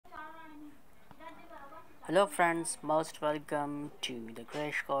Hello friends, most welcome to the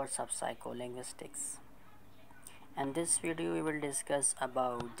crash course of psycholinguistics. In this video we will discuss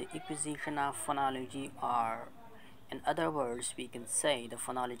about the acquisition of phonology, or in other words we can say the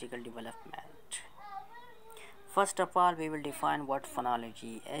phonological development. First of all, we will define what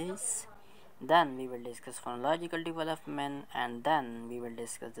phonology is, then we will discuss phonological development, and then we will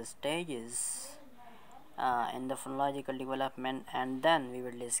discuss the stages in the phonological development, and then we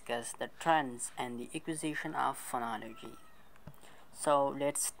will discuss the trends and the acquisition of phonology. So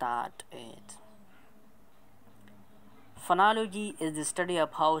let's start it. Phonology is the study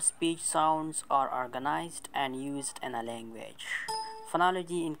of how speech sounds are organized and used in a language.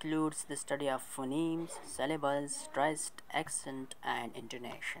 Phonology includes the study of phonemes, syllables, stressed, accent, and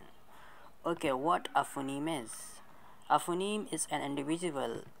intonation. Okay, what a phoneme is? A phoneme is an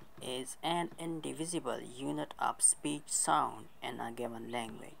indivisible unit of speech sound in a given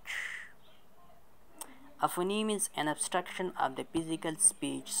language. A phoneme is an abstraction of the physical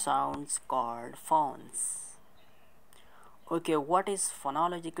speech sounds called phones. Okay, what is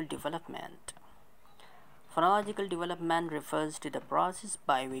phonological development? Phonological development refers to the process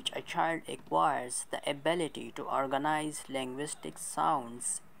by which a child acquires the ability to organize linguistic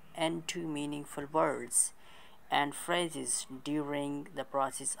sounds into meaningful words and phrases during the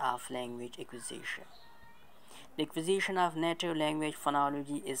process of language acquisition. The acquisition of native language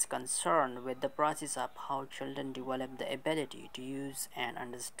phonology is concerned with the process of how children develop the ability to use and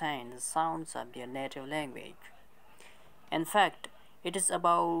understand the sounds of their native language. In fact, it is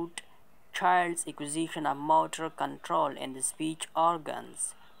about child's acquisition of motor control in the speech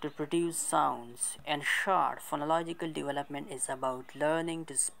organs to produce sounds. In short, phonological development is about learning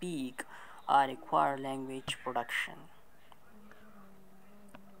to speak or acquire language production.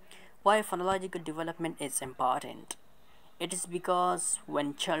 Why phonological development is important? It is because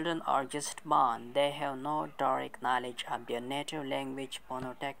when children are just born, they have no direct knowledge of their native language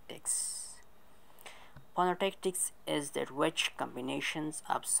phonotactics. Phonotactics is that which combinations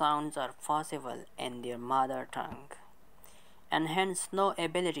of sounds are possible in their mother tongue, and hence no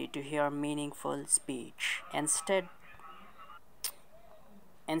ability to hear meaningful speech.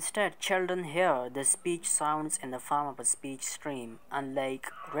 Instead, children hear the speech sounds in the form of a speech stream,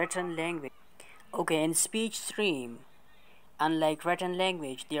 unlike written language. Okay, in speech stream, unlike written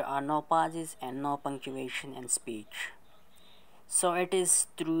language, there are no pauses and no punctuation in speech. So it is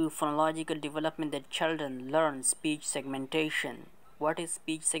through phonological development that children learn speech segmentation. What is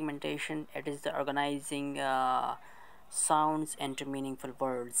speech segmentation? It is the organizing sounds into meaningful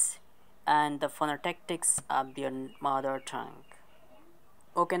words and the phonotactics of their mother tongue.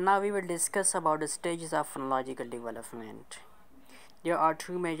 Okay, now we will discuss about the stages of phonological development. There are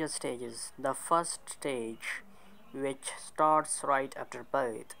two major stages. The first stage, which starts right after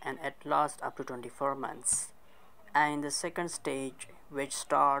birth and it lasts up to 24 months. And the second stage, which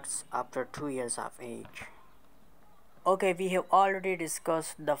starts after 2 years of age. Okay, we have already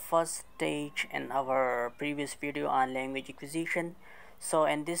discussed the first stage in our previous video on language acquisition. So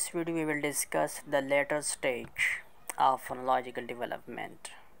in this video we will discuss the later stage of phonological development.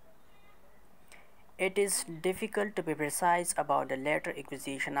 It is difficult to be precise about the later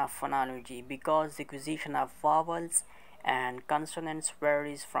acquisition of phonology because the acquisition of vowels and consonants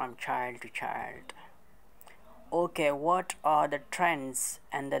varies from child to child. Okay, what are the trends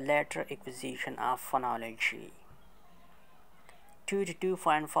and the later acquisition of phonology? 2 to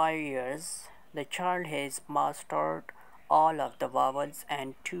 2.5 years, the child has mastered all of the vowels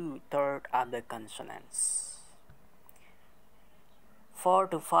and 2/3 of the consonants. 4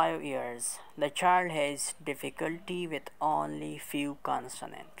 to 5 years, the child has difficulty with only few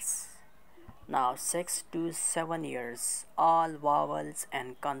consonants. Now 6 to 7 years, all vowels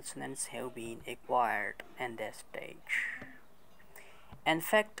and consonants have been acquired in this stage. In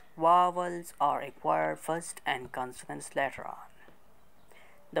fact, vowels are acquired first and consonants later on.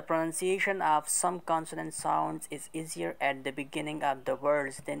 The pronunciation of some consonant sounds is easier at the beginning of the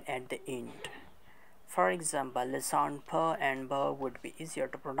words than at the end. For example, the sound p and b would be easier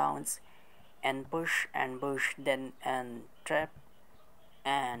to pronounce in push and bush than in trap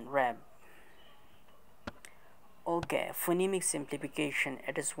and rap. Okay, phonemic simplification.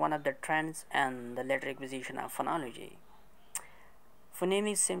 It is one of the trends and the later acquisition of phonology.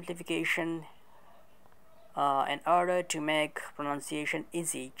 Phonemic simplification, in order to make pronunciation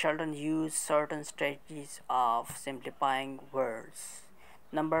easy, children use certain strategies of simplifying words.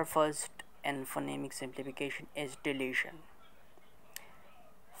 Number first in phonemic simplification is deletion.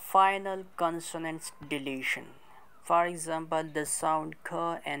 Final consonants deletion. For example, the sound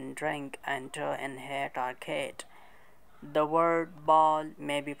k in drink, enter, and hat or cat. The word ball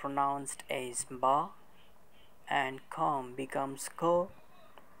may be pronounced as ba, and comb becomes co.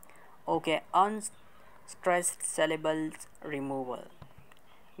 Okay, unstressed syllables removal.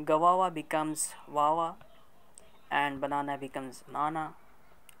 Guava becomes wawa and banana becomes nana.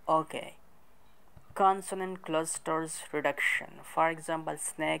 Okay, consonant clusters reduction. For example,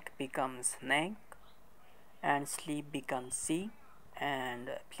 snake becomes snake and sleep becomes C and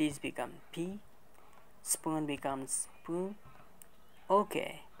please becomes P. Spoon becomes spoon.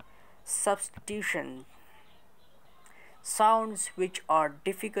 Okay, substitution. Sounds which are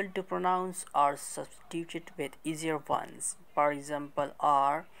difficult to pronounce are substituted with easier ones. For example,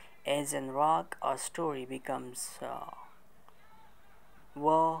 R as in rock or story becomes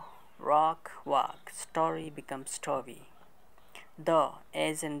rock, walk. Story becomes story. The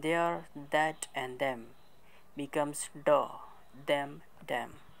as in there, that and them becomes them,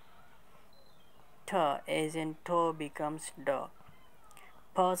 them. T as in toe becomes the.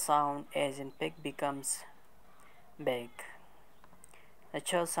 P sound as in pig becomes big. The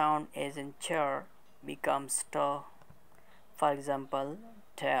ch sound as in chair becomes t. For example,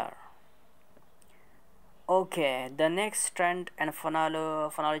 tear. Okay, the next trend and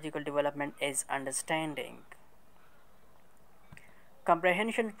phonological development is understanding.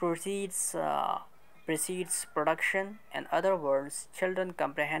 Comprehension precedes production. In other words, children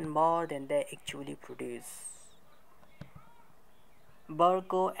comprehend more than they actually produce.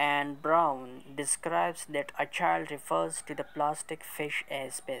 Burko and Brown describes that a child refers to the plastic fish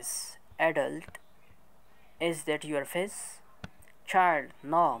as fish. Adult, is that your fish? Child,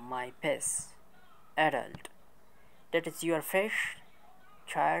 no, my fish. Adult, that is your fish?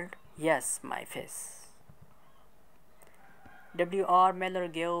 Child, yes, my fish. W.R. Miller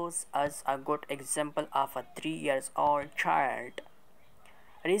gives us a good example of a 3-year-old child.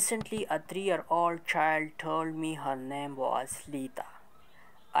 Recently, a 3-year-old child told me her name was Lita.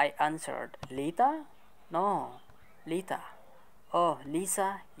 I answered, Lita? No, Lita. Oh,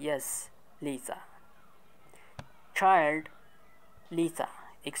 Lisa? Yes, Lisa. Child, Lisa.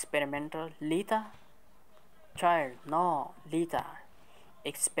 Experimenter, Lita? Child, no, Lita.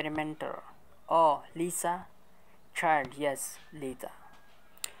 Experimenter. Oh, Lisa? Child, yes, Lita.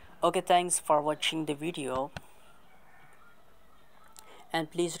 Okay, thanks for watching the video.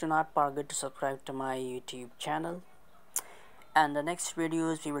 And please do not forget to subscribe to my YouTube channel. And the next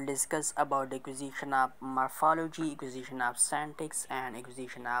videos we will discuss about the acquisition of morphology, acquisition of syntax, and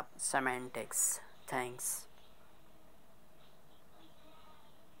acquisition of semantics. Thanks.